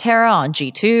us on Katera, on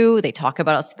G2, they talk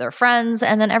about us to their friends,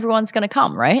 and then everyone's going to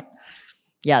come, right?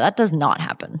 Yeah, that does not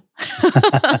happen.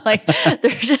 Like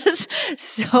there's just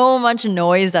so much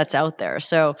noise that's out there.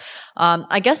 So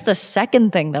I guess the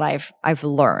second thing that I've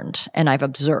learned and I've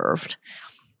observed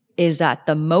is that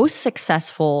the most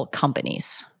successful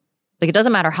companies, like it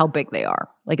doesn't matter how big they are,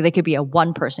 like they could be a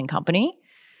one-person company,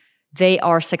 they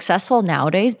are successful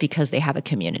nowadays because they have a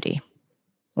community,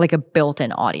 like a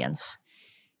built-in audience.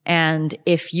 And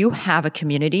if you have a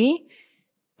community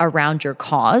around your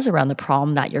cause, around the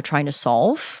problem that you're trying to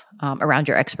solve, around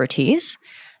your expertise,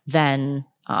 then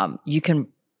you can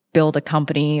build a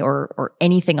company or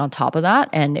anything on top of that,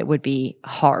 and it would be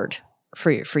hard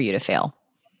for you to fail.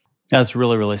 That's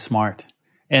really, really smart.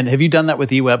 And have you done that with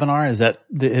eWebinar? Is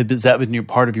that been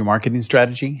part of your marketing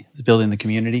strategy, is building the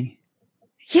community?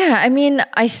 Yeah, I mean,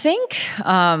 I think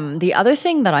the other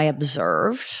thing that I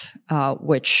observed,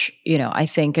 which I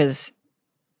think is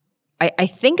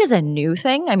a new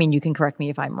thing, I mean, you can correct me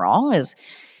if I'm wrong, is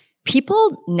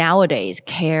people nowadays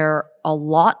care a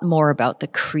lot more about the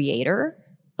creator,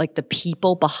 like the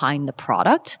people behind the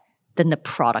product, than the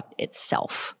product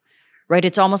itself, right?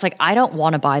 It's almost like I don't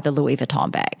want to buy the Louis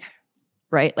Vuitton bag,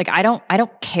 right? Like I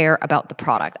don't care about the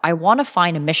product. I want to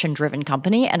find a mission-driven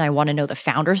company and I want to know the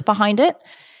founders behind it.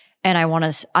 And I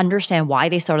want to understand why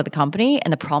they started the company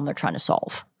and the problem they're trying to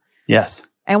solve. Yes.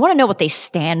 I want to know what they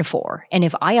stand for and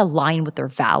if I align with their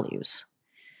values.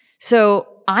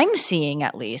 So I'm seeing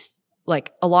at least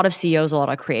like a lot of CEOs, a lot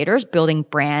of creators building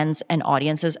brands and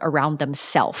audiences around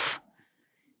themselves.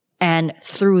 And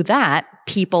through that,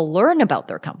 people learn about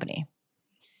their company.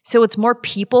 So it's more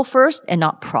people first and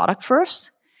not product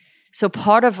first. So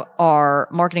part of our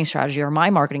marketing strategy, or my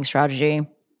marketing strategy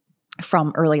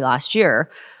from early last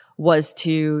year, was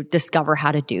to discover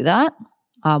how to do that.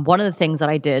 One of the things that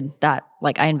I did that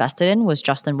like I invested in was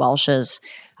Justin Welsh's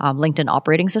LinkedIn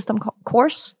operating system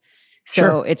course.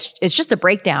 So it's just a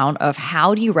breakdown of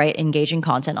how do you write engaging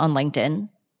content on LinkedIn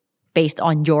based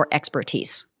on your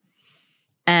expertise.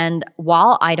 And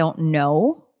while I don't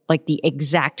know like the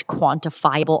exact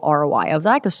quantifiable ROI of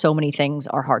that, because so many things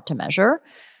are hard to measure,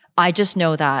 I just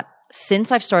know that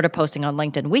since I've started posting on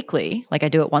LinkedIn weekly, like I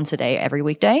do it once a day, every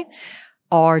weekday,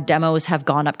 our demos have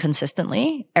gone up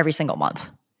consistently every single month.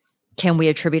 Can we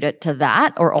attribute it to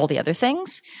that or all the other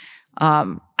things?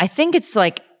 I think it's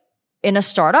like in a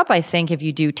startup, I think if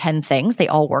you do 10 things, they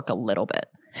all work a little bit.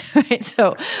 Right?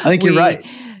 So I think you're right.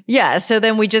 Yeah. So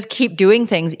then we just keep doing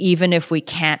things even if we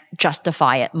can't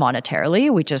justify it monetarily.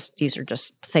 These are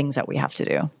just things that we have to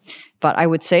do. But I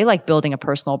would say like building a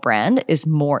personal brand is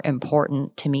more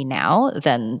important to me now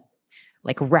than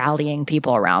like rallying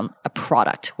people around a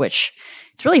product, which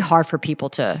it's really hard for people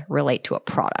to relate to a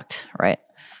product, right?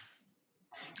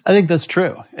 I think that's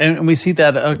true. And we see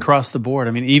that across the board.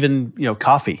 I mean, even,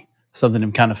 coffee, something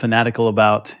I'm kind of fanatical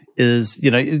about is,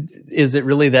 is it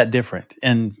really that different?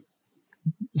 And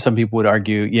some people would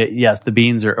argue, yes, the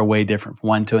beans are way different from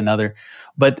one to another,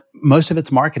 but most of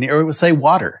it's marketing. Or it would say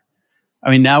water.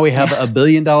 I mean, now we have $1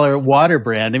 billion water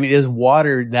brand. I mean, is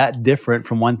water that different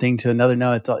from one thing to another?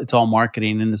 No, it's all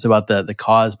marketing, and it's about the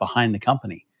cause behind the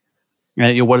company.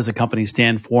 And, what does the company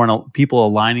stand for, and people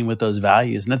aligning with those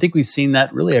values. And I think we've seen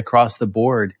that really across the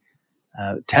board,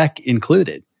 tech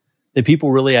included, that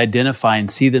people really identify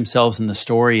and see themselves in the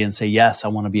story and say, yes, I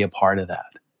want to be a part of that.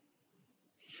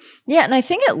 Yeah, and I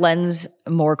think it lends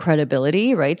more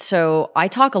credibility, right? So I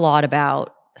talk a lot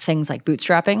about things like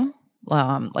bootstrapping.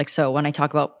 So when I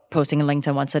talk about posting in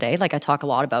LinkedIn once a day, like I talk a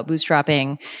lot about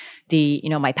bootstrapping,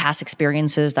 my past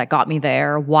experiences that got me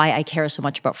there, why I care so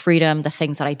much about freedom, the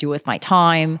things that I do with my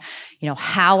time,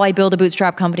 how I build a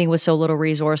bootstrap company with so little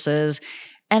resources.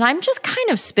 And I'm just kind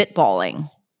of spitballing,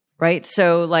 right?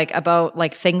 So like about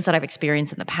like things that I've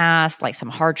experienced in the past, like some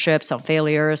hardships, some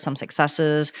failures, some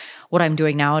successes, what I'm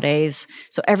doing nowadays.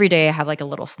 So every day I have like a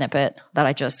little snippet that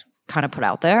I just kind of put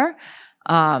out there.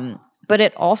 But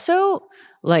it also,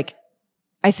 like,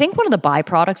 I think one of the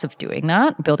byproducts of doing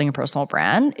that, building a personal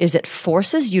brand, is it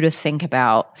forces you to think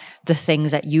about the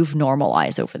things that you've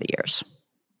normalized over the years,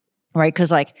 right?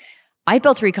 Because like, I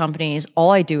built 3 companies.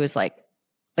 All I do is like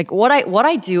what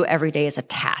I do every day is a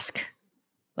task.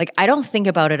 Like, I don't think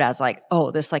about it as like,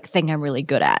 oh, this like thing I'm really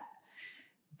good at.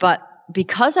 But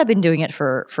because I've been doing it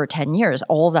for 10 years,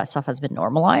 all of that stuff has been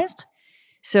normalized.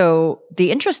 So the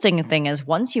interesting thing is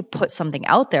once you put something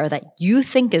out there that you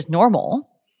think is normal,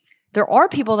 there are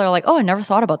people that are like, oh, I never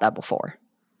thought about that before.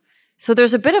 So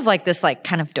there's a bit of like this like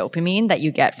kind of dopamine that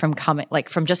you get from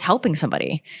from just helping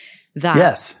somebody that,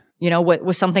 yes,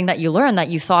 was something that you learned that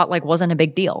you thought like wasn't a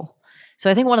big deal. So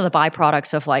I think one of the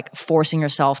byproducts of like forcing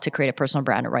yourself to create a personal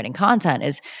brand or writing content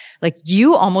is like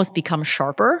you almost become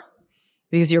sharper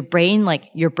because your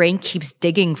brain keeps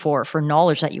digging for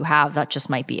knowledge that you have that just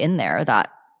might be in there that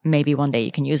maybe one day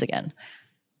you can use again.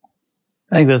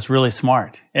 I think that's really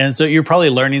smart. And so you're probably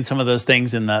learning some of those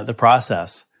things in the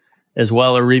process as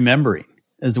well, or remembering,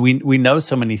 as we know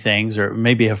so many things or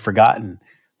maybe have forgotten.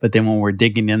 But then when we're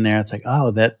digging in there, it's like,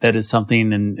 oh, that is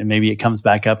something, and maybe it comes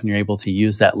back up and you're able to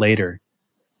use that later.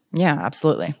 Yeah,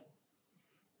 absolutely.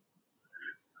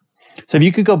 So if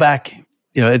you could go back,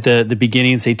 at the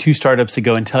beginning, say 2 startups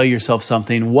ago, and tell yourself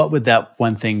something, what would that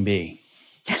one thing be?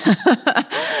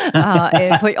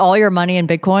 Put all your money in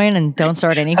Bitcoin and don't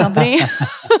start any company.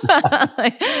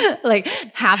 like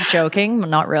half joking, but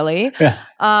not really. Yeah.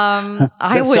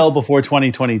 I would sell before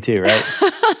 2022,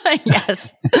 right?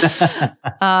 Yes.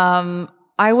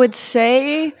 I would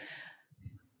say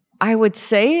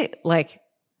like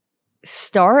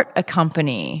start a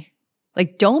company.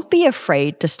 Like don't be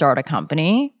afraid to start a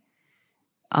company.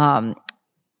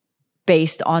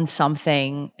 Based on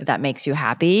something that makes you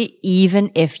happy,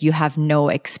 even if you have no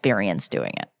experience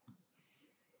doing it.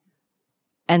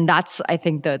 And that's, I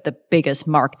think, the biggest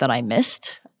mark that I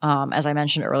missed As I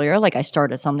mentioned earlier, like I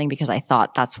started something because I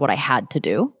thought that's what I had to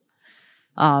do.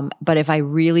 But if I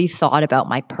really thought about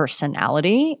my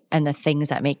personality and the things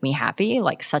that make me happy,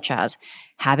 like such as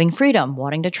having freedom,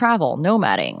 wanting to travel,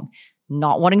 nomading,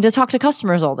 not wanting to talk to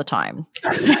customers all the time,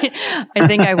 I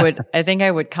think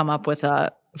I would come up with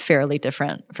a fairly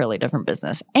different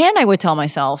business. And I would tell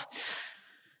myself,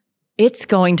 it's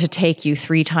going to take you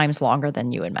 3 times longer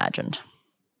than you imagined.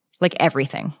 Like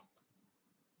everything.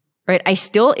 Right? It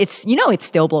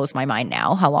still blows my mind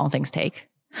now how long things take.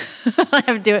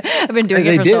 I've been doing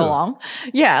it for so long.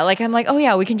 Yeah. Like I'm like, oh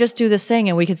yeah, we can just do this thing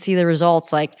and we can see the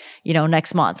results like,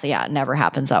 next month. Yeah. It never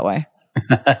happens that way.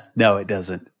 No, it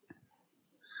doesn't.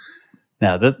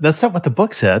 No, that's not what the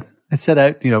book said. It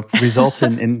said, results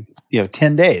in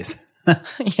 10 days.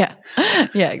 Yeah.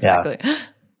 Yeah, exactly.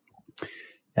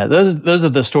 Yeah, those are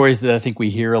the stories that I think we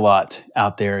hear a lot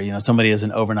out there. Somebody is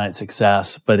an overnight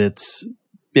success, but it's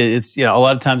a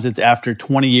lot of times it's after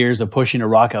 20 years of pushing a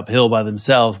rock uphill by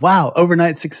themselves. Wow,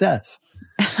 overnight success.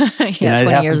 Yeah,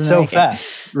 20 years so fast.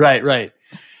 Right.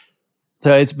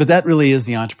 So but that really is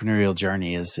the entrepreneurial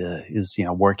journey is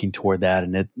working toward that,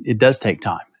 and it does take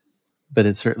time, but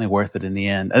it's certainly worth it in the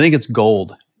end. I think it's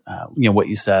gold. What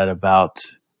you said about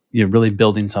really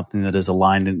building something that is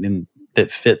aligned and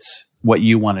that fits what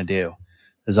you want to do.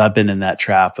 As I've been in that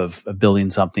trap of building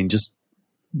something just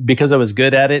because I was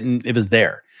good at it and it was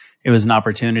there. It was an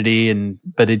opportunity,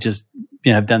 but it just,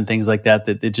 I've done things like that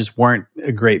it just weren't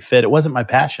a great fit. It wasn't my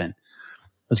passion.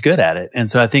 I was good at it.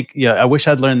 And so I think, I wish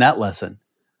I'd learned that lesson.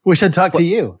 Wish I'd talked to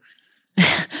you.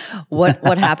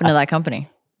 What happened to that company?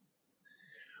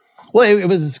 Well, it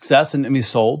was a success and we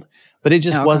sold, but it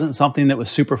just wasn't something that was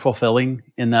super fulfilling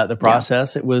in the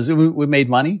process. Yeah. We made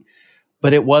money,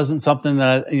 but it wasn't something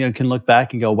that I can look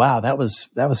back and go, wow, that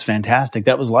was fantastic.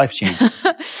 That was life changing.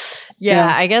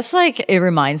 Yeah, I guess like it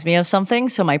reminds me of something.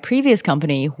 So my previous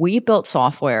company, we built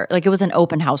software, like it was an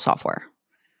open house software,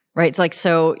 right? It's like,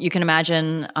 so you can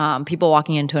imagine people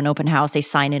walking into an open house, they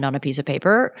sign in on a piece of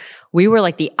paper. We were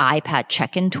like the iPad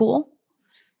check-in tool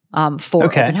for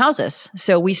open houses.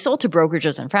 So we sold to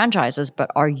brokerages and franchises,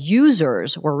 but our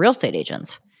users were real estate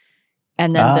agents.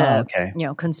 And then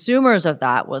consumers of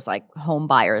that was like home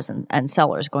buyers and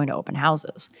sellers going to open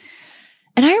houses.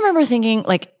 And I remember thinking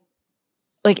like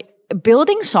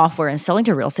building software and selling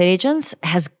to real estate agents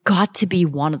has got to be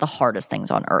one of the hardest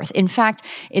things on earth. In fact,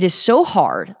 it is so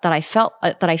hard that I felt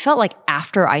like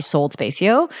after I sold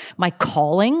Spacio, my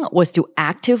calling was to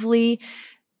actively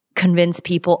convince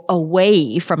people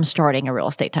away from starting a real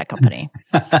estate tech company.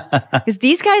 Because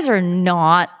these guys are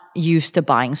not used to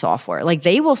buying software. Like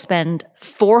they will spend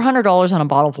 $400 on a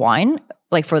bottle of wine,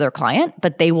 like for their client,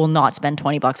 but they will not spend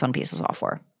 $20 on a piece of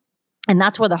software. And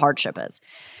that's where the hardship is.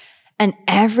 And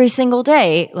every single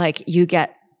day, like you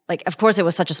get, like, of course it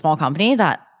was such a small company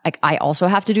that like I also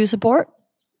have to do support,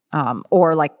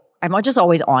 or like I'm just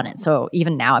always on it. So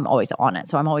even now I'm always on it.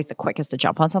 So I'm always the quickest to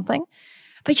jump on something.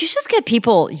 But you just get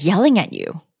people yelling at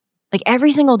you like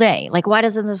every single day. Like, why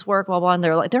doesn't this work? Blah, blah. And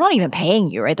they're not even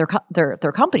paying you, right?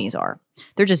 Their companies are.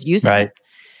 They're just using it.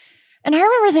 And I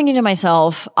remember thinking to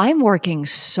myself, I'm working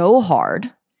so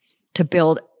hard to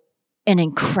build an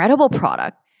incredible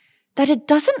product that it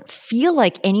doesn't feel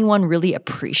like anyone really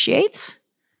appreciates.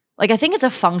 Like, I think it's a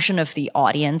function of the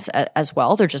audience as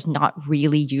well. They're just not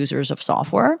really users of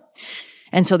software.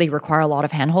 And so they require a lot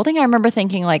of handholding. I remember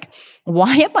thinking like,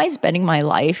 why am I spending my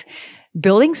life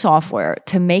building software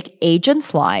to make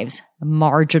agents' lives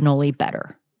marginally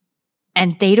better?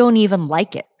 And they don't even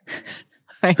like it.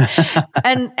 Right?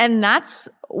 and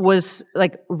was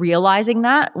like realizing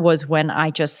that was when I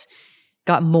just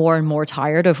got more and more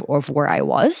tired of where I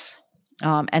was.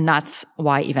 And that's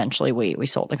why eventually we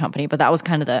sold the company. But that was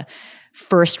kind of the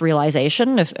first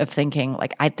realization of thinking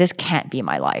like, this can't be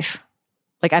my life.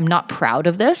 Like, I'm not proud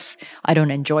of this. I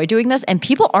don't enjoy doing this. And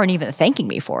people aren't even thanking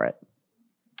me for it.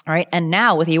 All right. And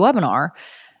now with eWebinar,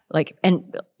 like,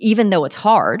 and even though it's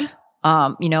hard,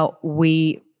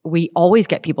 we always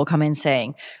get people come in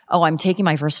saying, oh, I'm taking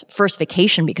my first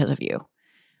vacation because of you.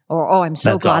 Or, oh, I'm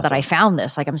so glad that I found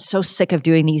this. Like, I'm so sick of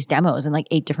doing these demos in like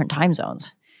 8 different time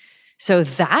zones. So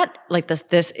that, like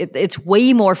it's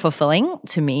way more fulfilling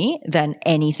to me than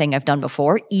anything I've done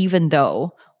before, even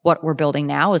though what we're building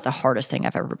now is the hardest thing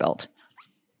I've ever built.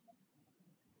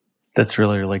 That's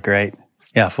really, really great.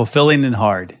 Yeah, fulfilling and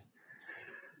hard.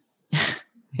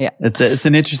 Yeah, it's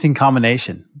an interesting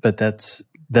combination, but it's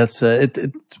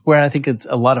where I think it's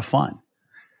a lot of fun.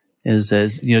 Is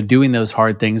doing those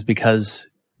hard things because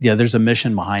there's a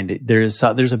mission behind it. There's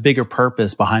a bigger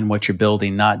purpose behind what you're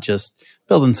building, not just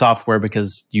building software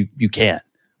because you can.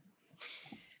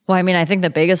 Well, I mean, I think the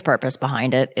biggest purpose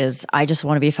behind it is I just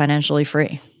want to be financially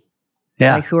free.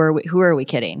 Yeah. Like, who are we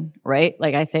kidding, right?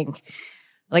 Like,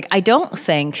 I don't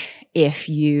think if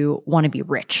you want to be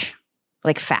rich,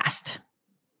 like fast,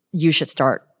 you should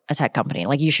start a tech company.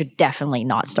 Like, you should definitely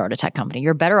not start a tech company.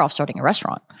 You're better off starting a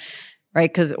restaurant, right?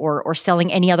 Or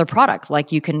selling any other product.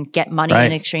 Like, you can get money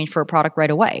in exchange for a product right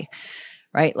away,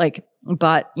 right? Like,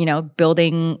 but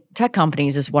building tech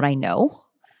companies is what I know.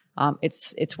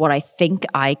 It's what I think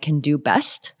I can do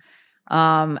best.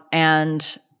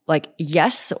 And like,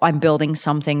 yes, I'm building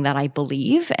something that I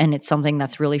believe, and it's something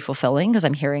that's really fulfilling because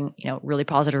I'm hearing, really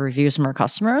positive reviews from our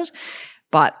customers.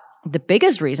 But the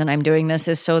biggest reason I'm doing this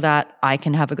is so that I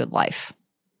can have a good life.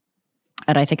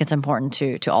 And I think it's important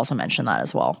to also mention that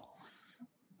as well.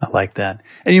 I like that.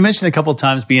 And you mentioned a couple of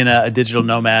times being a digital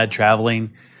nomad,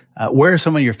 traveling. Where are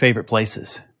some of your favorite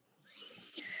places?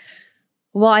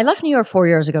 Well, I left New York 4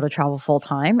 years ago to travel full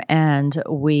time, and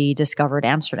we discovered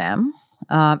Amsterdam.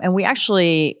 And we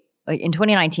actually, in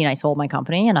 2019, I sold my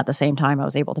company, and at the same time, I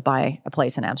was able to buy a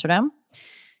place in Amsterdam.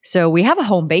 So we have a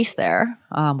home base there.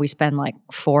 We spend like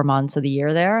 4 months of the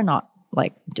year there, not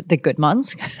like the good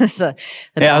months. I was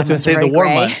going to say the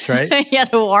warm months, right? Yeah,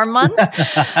 the warm months.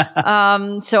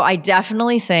 So I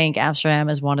definitely think Amsterdam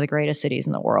is one of the greatest cities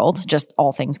in the world, just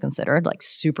all things considered, like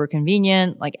super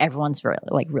convenient, like everyone's very,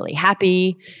 like really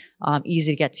happy,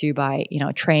 easy to get to by,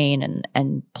 train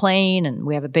and plane. And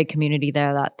we have a big community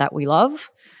there that we love.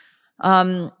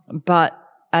 But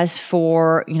as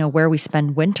for, where we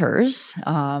spend winters,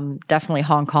 definitely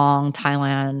Hong Kong,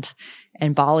 Thailand,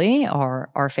 and Bali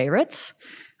are our favorites.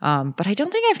 But I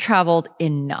don't think I've traveled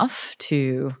enough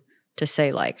to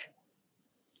say like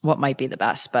what might be the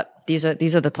best. But these are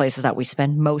the places that we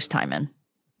spend most time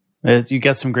in. You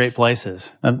get some great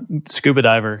places. Scuba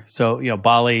diver. So,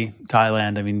 Bali,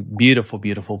 Thailand, I mean, beautiful,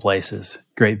 beautiful places.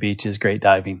 Great beaches, great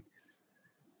diving.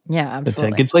 Yeah, absolutely.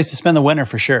 It's a good place to spend the winter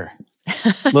for sure.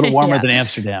 A little warmer than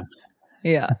Amsterdam.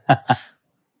 Yeah.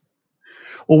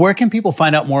 Well, where can people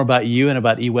find out more about you and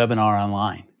about eWebinar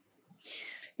online?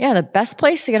 Yeah, the best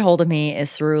place to get hold of me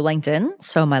is through LinkedIn.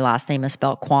 So my last name is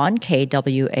spelled Kwan,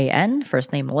 Kwan,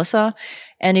 first name Melissa.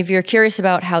 And if you're curious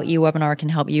about how eWebinar can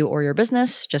help you or your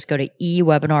business, just go to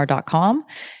eWebinar.com.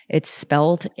 It's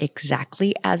spelled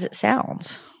exactly as it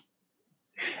sounds.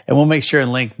 And we'll make sure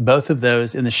and link both of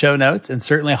those in the show notes, and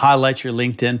certainly highlight your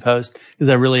LinkedIn post because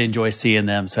I really enjoy seeing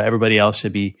them. So everybody else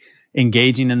should be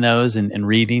engaging in those and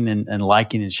reading and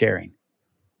liking and sharing.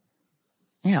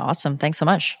 Yeah, awesome. Thanks so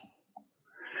much.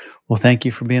 Well, thank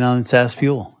you for being on SaaS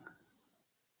Fuel.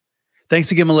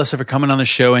 Thanks again, Melissa, for coming on the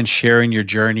show and sharing your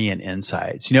journey and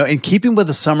insights. In keeping with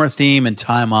the summer theme and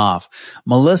time off,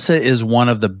 Melissa is one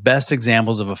of the best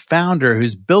examples of a founder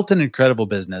who's built an incredible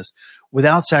business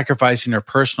without sacrificing her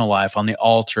personal life on the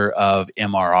altar of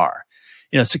MRR.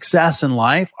 Success and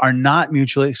life are not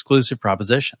mutually exclusive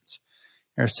propositions.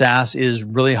 Our SaaS is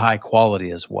really high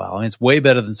quality as well. I mean, it's way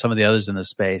better than some of the others in this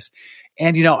space.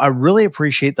 And, I really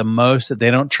appreciate the most that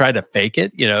they don't try to fake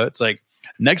it. It's like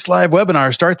next live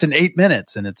webinar starts in 8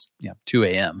 minutes and it's 2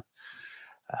 a.m.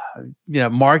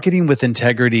 Marketing with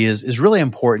integrity is really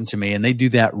important to me, and they do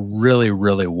that really,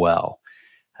 really well.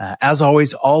 As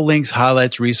always, all links,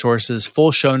 highlights, resources,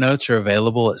 full show notes are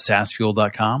available at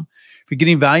saasfuel.com. If you're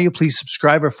getting value, please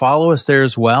subscribe or follow us there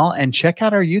as well, and check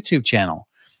out our YouTube channel.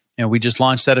 We just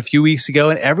launched that a few weeks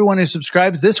ago, and everyone who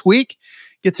subscribes this week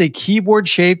gets a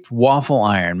keyboard-shaped waffle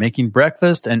iron, making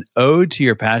breakfast an ode to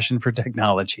your passion for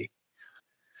technology.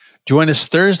 Join us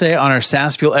Thursday on our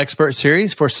SaaS Fuel Expert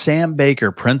Series for Sam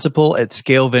Baker, Principal at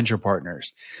Scale Venture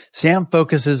Partners. Sam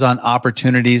focuses on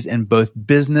opportunities in both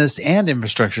business and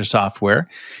infrastructure software.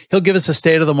 He'll give us a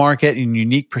state of the market and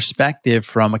unique perspective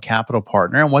from a capital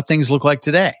partner and what things look like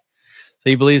today. So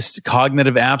he believes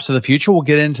cognitive apps are the future. We'll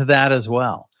get into that as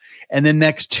well. And then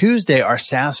next Tuesday, our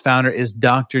SaaS founder is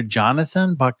Dr.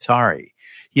 Jonathan Bakhtari.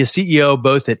 He is CEO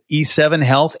both at E7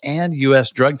 Health and U.S.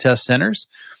 Drug Test Centers.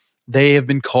 They have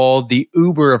been called the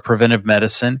Uber of preventive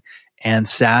medicine, and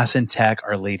SaaS and tech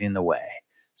are leading the way.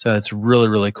 So it's really,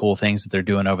 really cool things that they're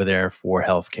doing over there for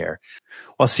healthcare.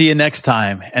 I'll see you next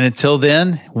time. And until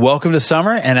then, welcome to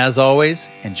summer. And as always,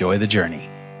 enjoy the journey.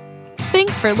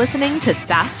 Thanks for listening to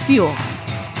SaaS Fuel.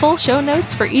 Full show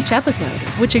notes for each episode,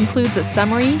 which includes a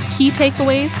summary, key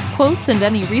takeaways, quotes, and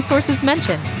any resources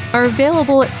mentioned, are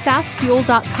available at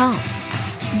saasfuel.com.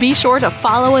 Be sure to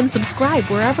follow and subscribe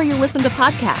wherever you listen to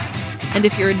podcasts. And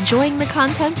if you're enjoying the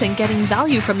content and getting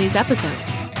value from these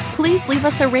episodes, please leave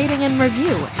us a rating and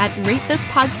review at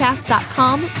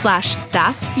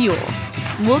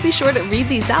ratethispodcast.com/SaaSfuel. We'll be sure to read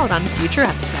these out on future episodes.